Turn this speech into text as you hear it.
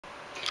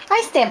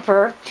Hi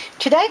Stamper.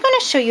 Today I'm going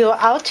to show you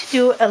how to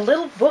do a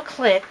little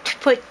booklet to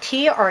put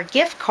tea or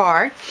gift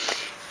card.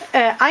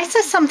 I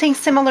saw something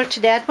similar to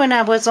that when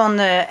I was on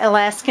the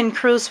Alaskan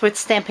cruise with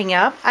Stampin'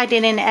 Up. I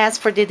didn't ask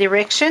for the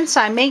directions,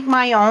 so I make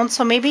my own,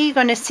 so maybe you're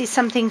going to see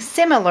something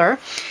similar.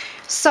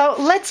 So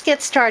let's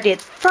get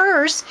started.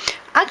 First,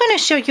 I'm going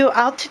to show you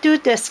how to do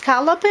the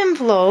scallop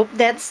envelope.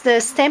 That's the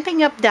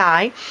Stampin' Up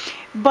die,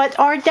 but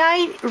our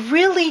die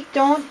really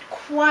don't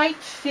quite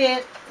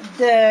fit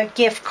the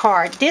gift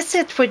card. This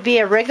it would be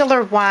a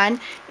regular one,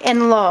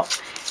 and look,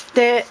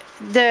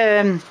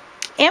 the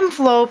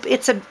envelope,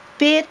 it's a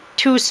bit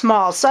too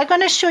small, so I'm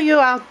going to show you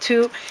how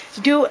to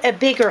do a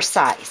bigger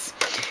size.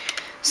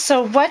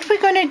 So what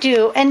we're going to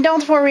do, and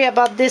don't worry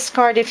about this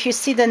card, if you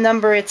see the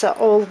number, it's an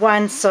old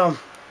one, so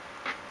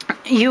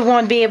you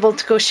won't be able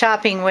to go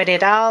shopping with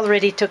it. I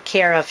already took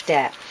care of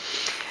that.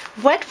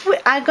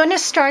 I'm going to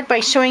start by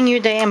showing you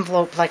the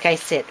envelope, like I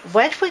said.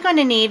 What we're going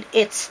to need,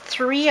 it's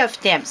 3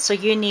 of them. So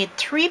you need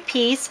 3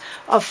 pieces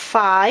of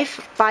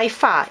 5 by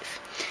 5.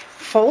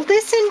 Fold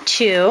this in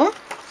 2.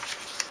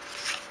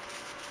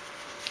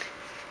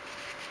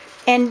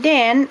 And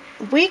then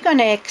we're going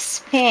to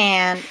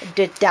expand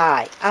the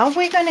die. How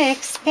we're going to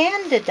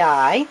expand the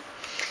die,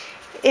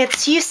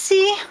 it's, you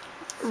see,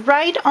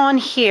 right on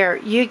here,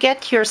 you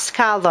get your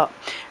scallop.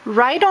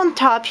 Right on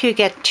top, you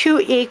get 2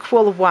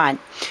 equal 1.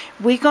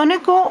 We're going to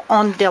go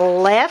on the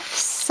left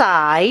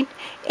side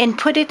and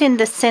put it in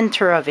the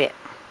center of it.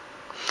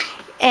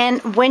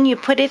 And when you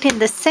put it in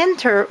the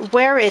center,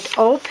 where it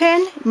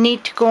open,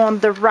 need to go on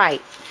the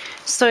right.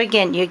 So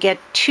again, you get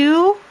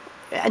 2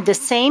 the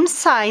same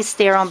size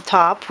there on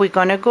top. We're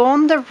going to go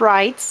on the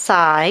right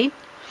side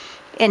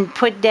and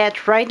put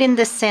that right in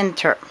the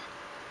center.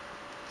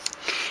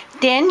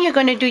 Then you're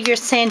going to do your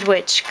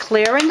sandwich,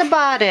 clear in the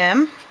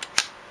bottom,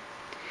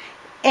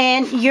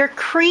 and your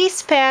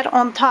crease pad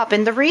on top.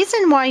 And the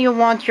reason why you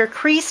want your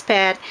crease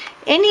pad,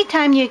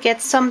 anytime you get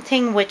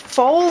something with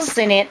folds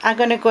in it, I'm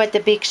going to go at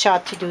the Big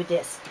Shot to do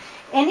this.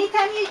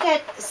 Anytime you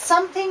get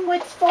something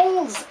with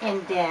folds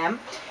in them,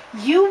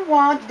 you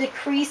want the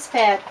crease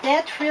pad.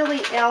 That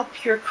really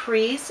helps your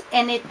crease,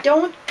 and it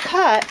don't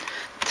cut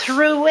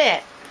through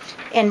it.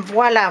 And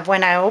voila,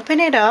 when I open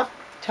it up,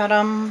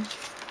 ta-dum!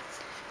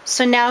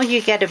 So now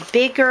you get a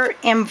bigger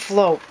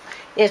envelope.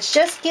 It's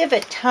just give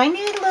it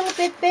tiny little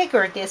bit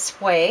bigger this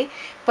way,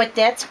 but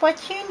that's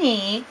what you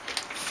need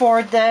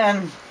for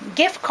the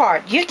gift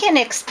card. You can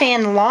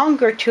expand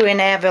longer to and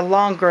have a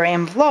longer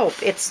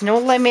envelope. It's no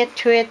limit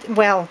to it.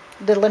 Well,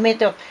 the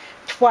limit of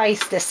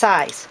twice the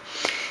size.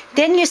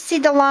 Then you see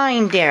the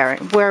line there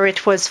where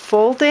it was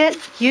folded.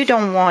 You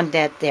don't want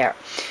that there.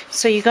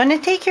 So you're going to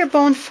take your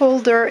bone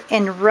folder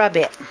and rub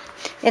it.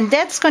 And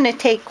that's going to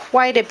take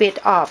quite a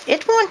bit off.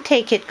 It won't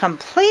take it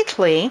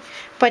completely,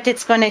 but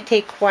it's going to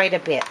take quite a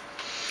bit.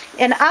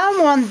 And I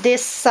want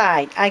this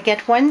side. I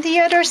get one the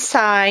other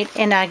side,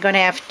 and I'm going to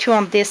have 2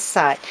 on this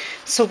side.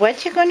 So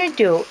what you're going to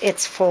do,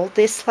 it's fold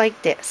this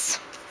like this.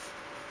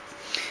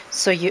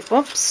 So you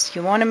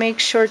want to make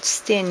sure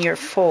it's in your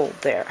fold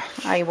there.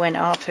 I went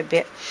off a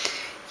bit.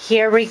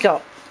 Here we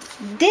go.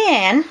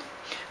 Then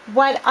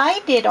what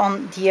I did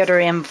on the other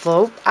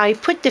envelope, I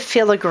put the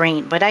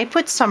filigree, but I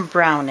put some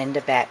brown in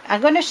the back.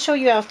 I'm going to show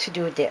you how to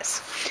do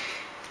this.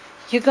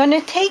 You're going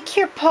to take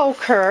your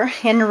poker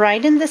and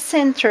right in the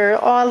center,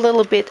 or a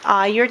little bit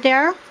higher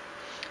there,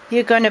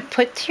 you're going to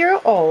put your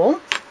hole.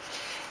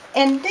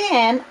 And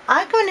then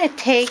I'm going to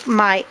take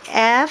my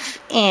 1/2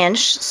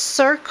 inch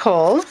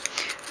circle,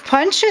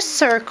 punch a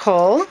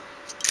circle,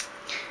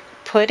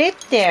 put it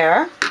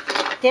there.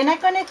 Then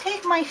I'm going to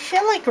take my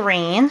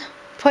filigree,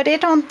 put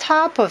it on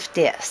top of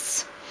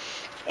this.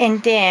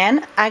 And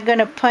then I'm going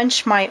to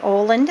punch my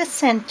hole in the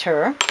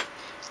center,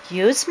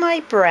 use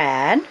my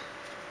brad,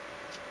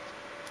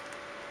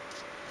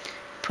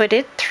 put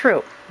it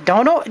through.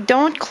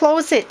 Don't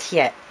close it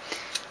yet.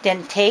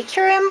 Then take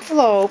your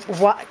envelope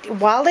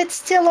while it's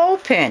still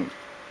open.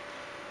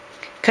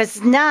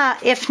 Because now,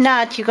 if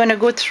not, you're going to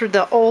go through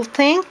the whole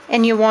thing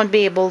and you won't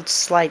be able to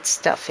slide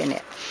stuff in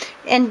it.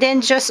 And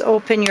then just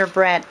open your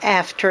brad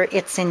after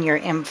it's in your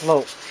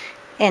envelope.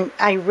 And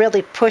I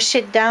really push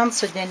it down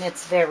so then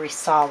it's very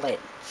solid.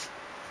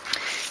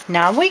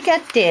 Now we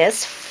got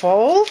this.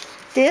 Fold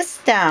this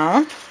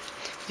down.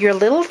 Your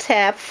little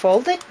tab,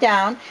 fold it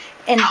down.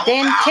 And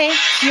then take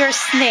your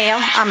snail.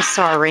 I'm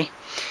sorry.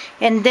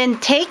 And then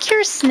take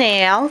your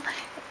snail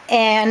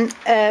and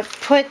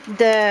put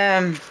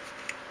the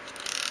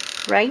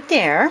right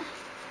there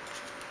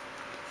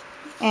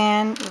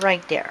and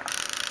right there.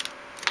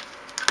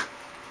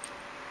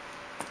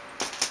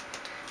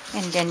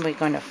 And then we're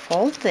going to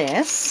fold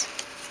this.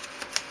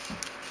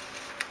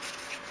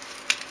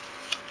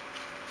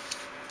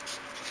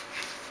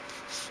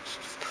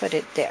 Put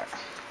it there.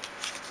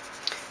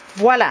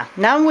 Voila!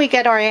 Now we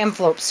get our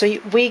envelope. So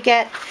we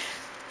get,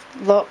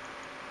 look,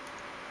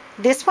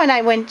 this one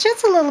I went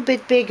just a little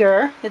bit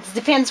bigger. It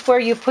depends where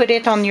you put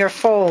it on your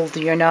fold,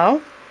 you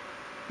know.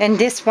 And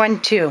this one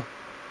too.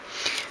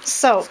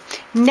 So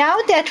now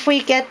that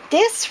we get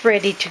this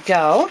ready to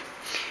go,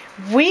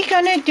 we're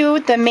gonna do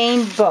the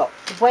main bow.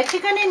 What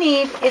you're gonna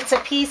need, it's a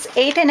piece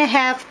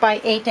 8.5 by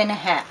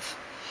 8.5.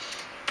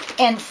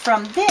 And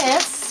from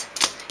this,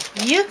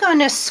 you're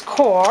gonna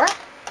score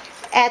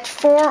at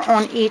 4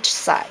 on each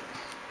side.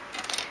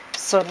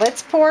 So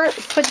let's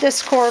put the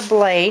score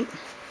blade.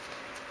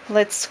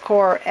 Let's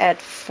score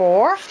at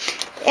 4.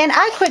 And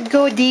I could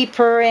go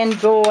deeper and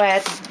go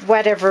at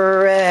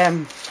whatever,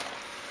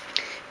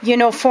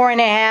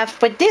 4.5.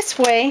 But this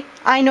way,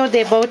 I know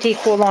they're both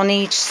equal on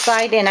each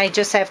side, and I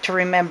just have to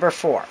remember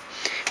 4.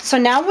 So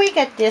now we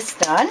get this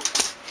done.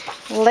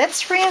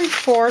 Let's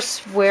reinforce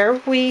where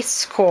we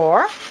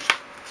score.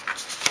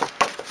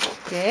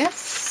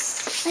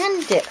 This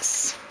and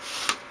this.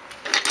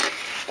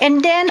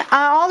 And then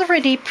I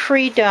already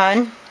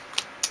pre-done.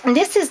 And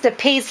this is the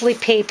paisley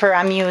paper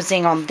I'm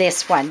using on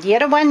this one. The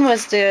other one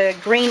was the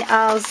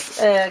greenhouse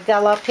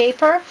gala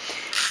paper.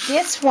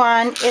 This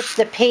one is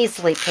the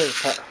paisley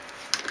paper.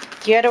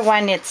 The other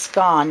one, it's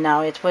gone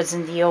now. It was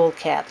in the old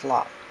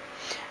catalog.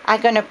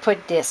 I'm going to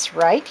put this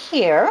right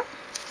here.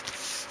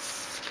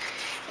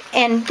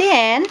 And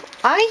then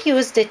I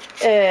used it,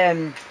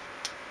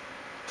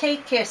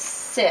 take a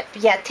sip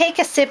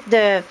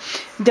the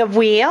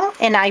wheel,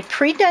 and I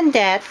pre-done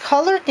that,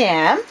 color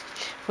them.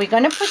 We're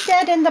going to put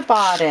that in the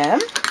bottom.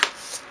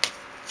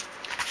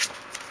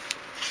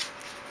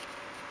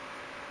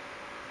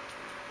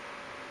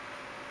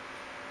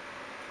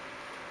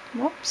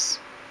 Whoops.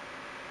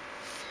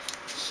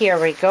 Here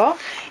we go.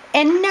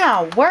 And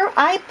now where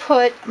I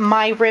put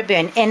my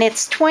ribbon, and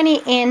it's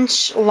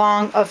 20-inch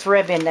long of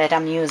ribbon that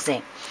I'm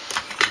using.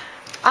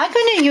 I'm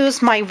going to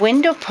use my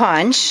window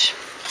punch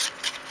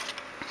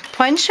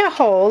a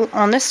hole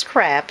on the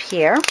scrap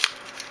here.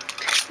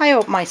 I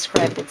hope my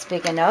scrap is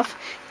big enough.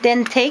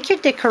 Then take your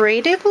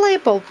decorative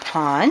label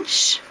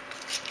punch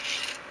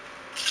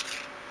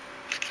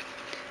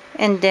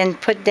and then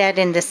put that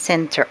in the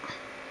center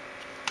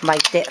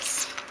like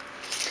this.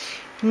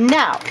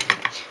 Now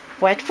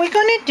what we're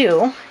going to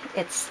do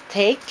is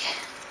take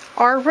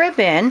our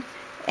ribbon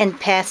and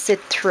pass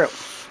it through.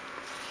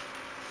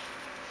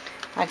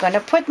 I'm going to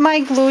put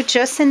my glue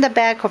just in the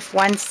back of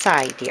one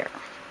side here.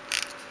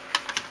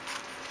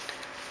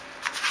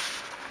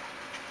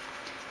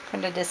 I'm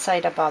going to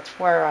decide about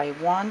where I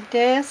want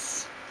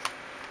this.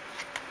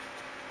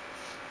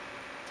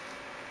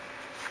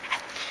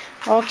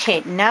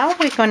 Okay, now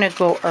we're going to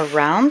go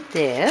around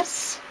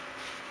this.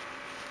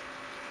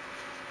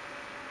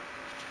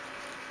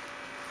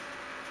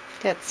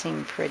 That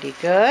seemed pretty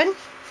good.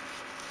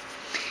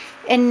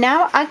 And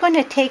now I'm going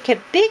to take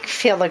a big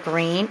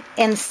filigree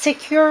and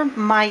secure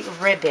my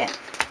ribbon.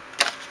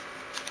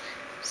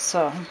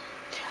 So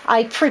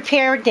I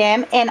prepared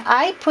them, and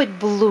I put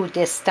blue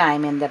this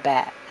time in the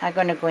back. I'm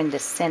going to go in the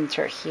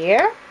center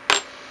here.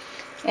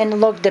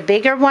 And look, the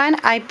bigger one,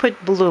 I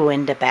put blue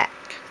in the back.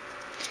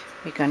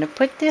 We're going to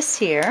put this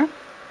here.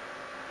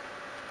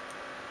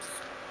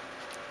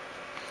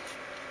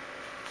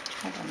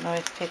 I don't know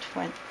if it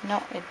went,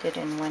 no, it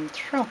didn't went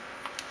through.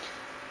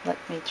 Let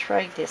me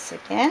try this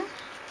again.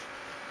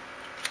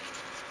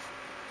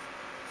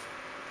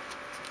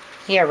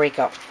 Here we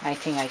go. I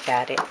think I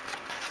got it.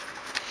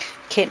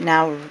 Okay,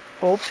 now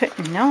open.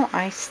 No,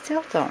 I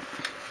still don't.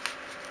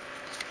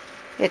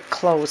 It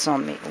closed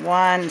on me.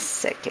 1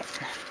 second.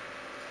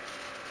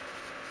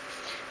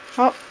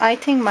 Oh, I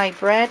think my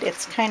bread,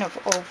 it's kind of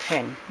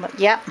open. But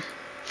yeah,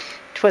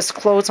 it was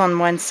closed on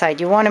one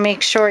side. You want to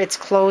make sure it's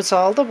closed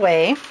all the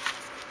way.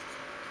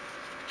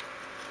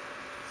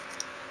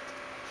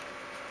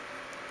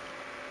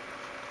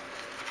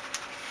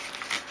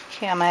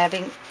 Okay, I'm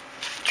having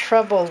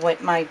trouble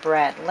with my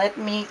bread. Let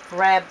me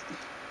grab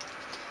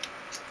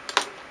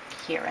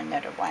here,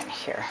 another one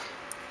here.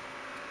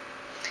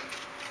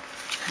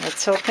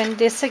 Let's open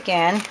this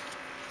again.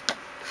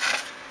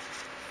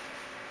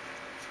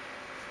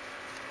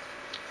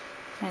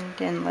 And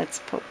then let's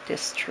poke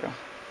this through.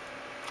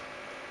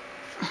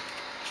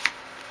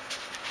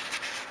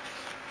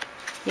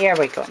 Here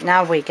we go.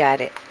 Now we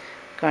got it.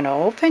 Gonna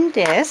open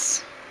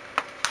this.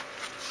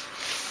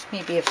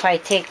 Maybe if I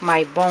take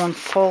my bone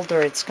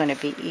folder, it's gonna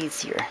be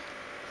easier.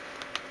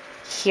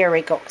 Here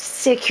we go.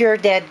 Secure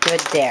that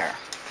good there.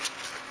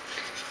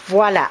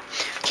 Voila.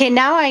 Okay,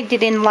 now I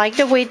didn't like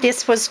the way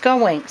this was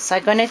going, so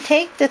I'm gonna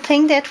take the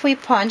thing that we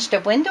punched, the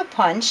window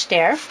punch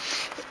there,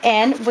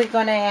 and we're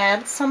gonna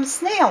add some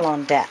snail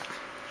on that.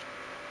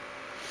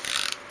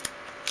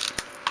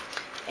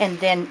 And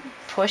then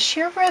push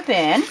your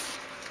ribbon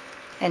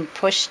and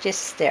push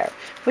this there.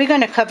 We're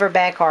gonna cover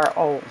back our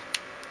O.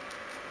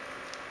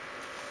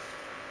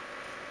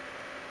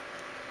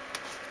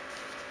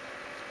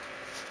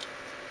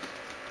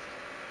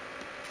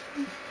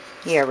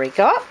 Here we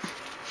go.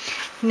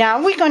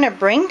 Now we're going to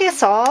bring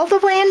this all the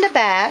way in the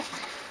back,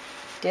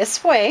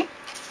 this way.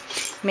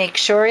 Make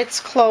sure it's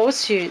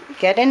closed, you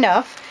get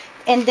enough.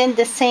 And then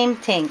the same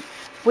thing.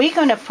 We're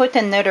going to put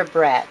another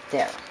brad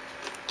there.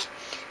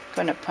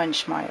 Going to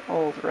punch my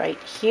hole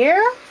right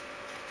here.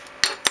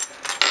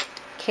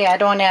 Okay, I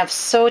don't have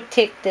so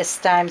thick this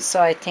time,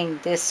 so I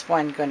think this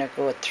one going to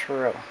go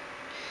through.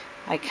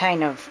 I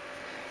kind of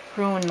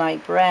ruined my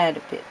bread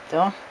a bit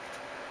though.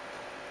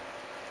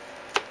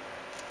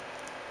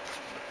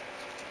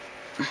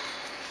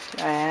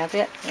 Do I have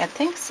it? I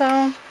think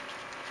so.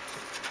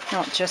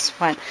 No, just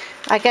one.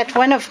 I got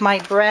one of my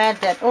bread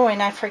that, oh,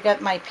 and I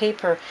forgot my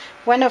paper.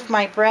 One of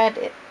my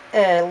bread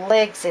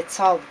legs, it's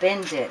all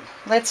bended.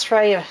 Let's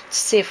try to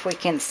see if we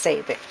can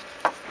save it.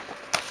 I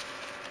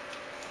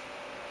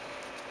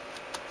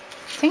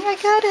think I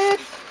got it.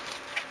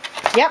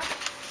 Yep.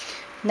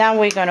 Now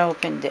we're going to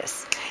open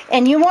this.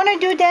 And you want to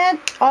do that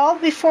all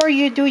before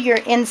you do your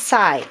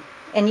inside.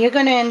 And you're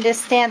going to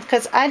understand,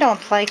 because I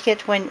don't like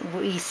it when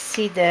we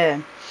see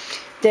the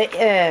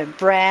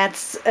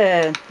bread's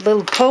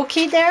little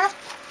pokey there.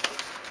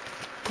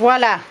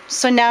 Voila.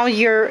 So now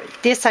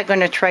this I'm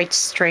going to try to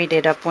straighten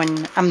it up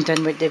when I'm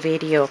done with the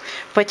video.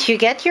 But you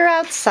get your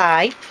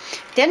outside.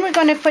 Then we're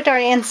going to put our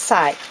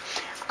inside.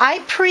 I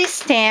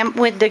pre-stamp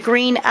with the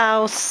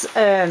Greenhouse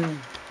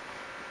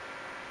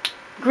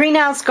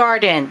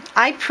Garden.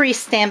 I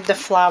pre-stamped the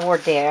flower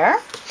there.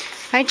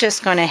 I'm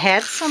just going to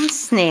add some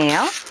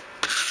snail.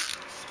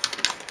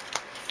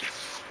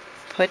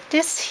 Put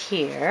this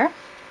here.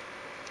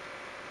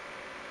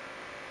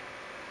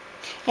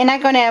 And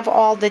I'm going to have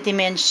all the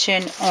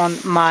dimension on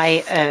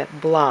my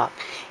block.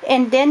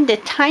 And then the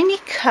tiny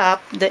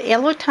cup, the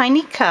yellow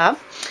tiny cup,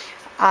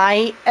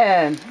 I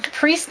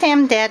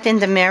pre-stamped that in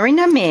the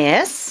Marina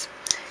Mist.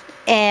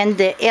 And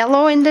the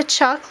yellow in the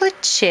chocolate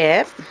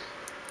chip.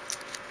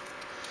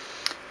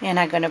 And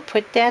I'm going to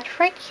put that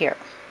right here.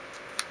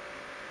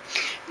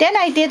 Then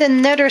I did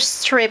another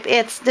strip.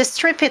 The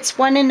strip, it's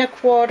 1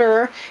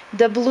 1/4.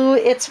 The blue,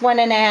 it's 1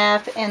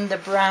 1/2. And the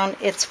brown,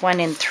 it's 1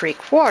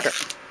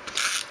 3/4.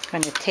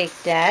 Going to take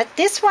that.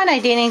 This one I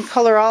didn't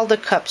color all the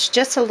cups,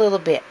 just a little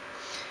bit.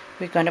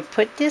 We're going to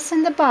put this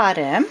in the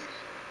bottom.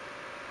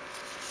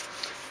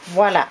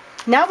 Voila.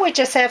 Now we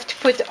just have to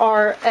put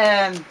our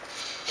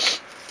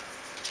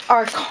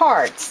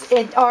cards,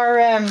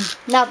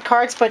 not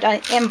cards, but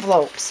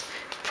envelopes.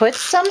 Put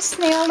some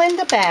snail in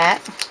the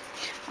back.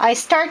 I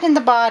start in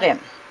the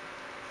bottom.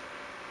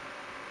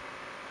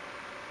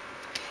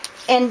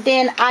 And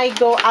then I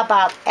go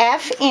about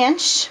 1/2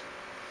 inch.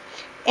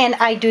 And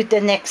I do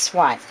the next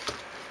one.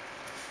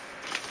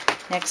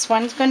 Next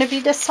one's going to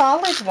be the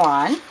solid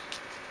one.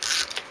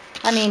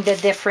 I mean the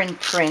different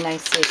print, I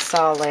say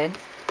solid.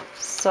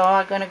 So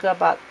I'm going to go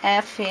about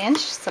 1/2 inch.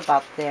 It's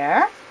about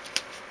there.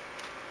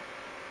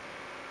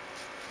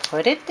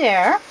 Put it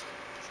there.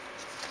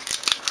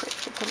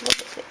 Push it a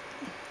little bit.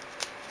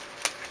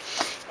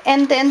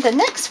 And then the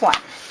next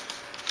one.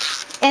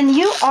 And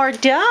you are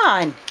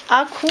done.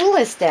 How cool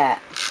is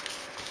that?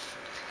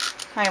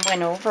 I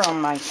went over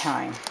on my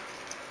time.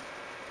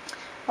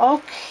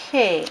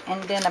 Okay,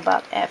 and then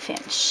about 1/2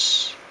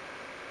 inch.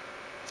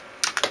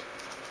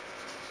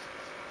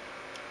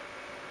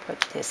 Put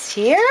this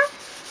here.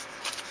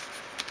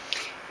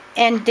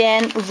 And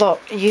then look,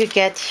 you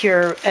get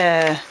your,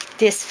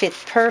 this fit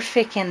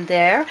perfect in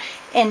there.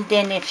 And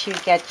then if you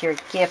get your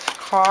gift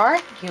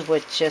card, you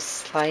would just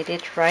slide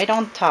it right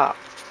on top.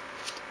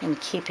 And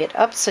keep it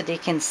up so they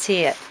can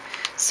see it.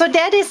 So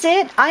that is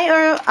it.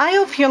 I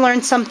hope you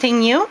learned something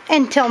new.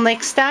 Until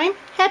next time,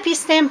 happy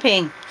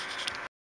stamping.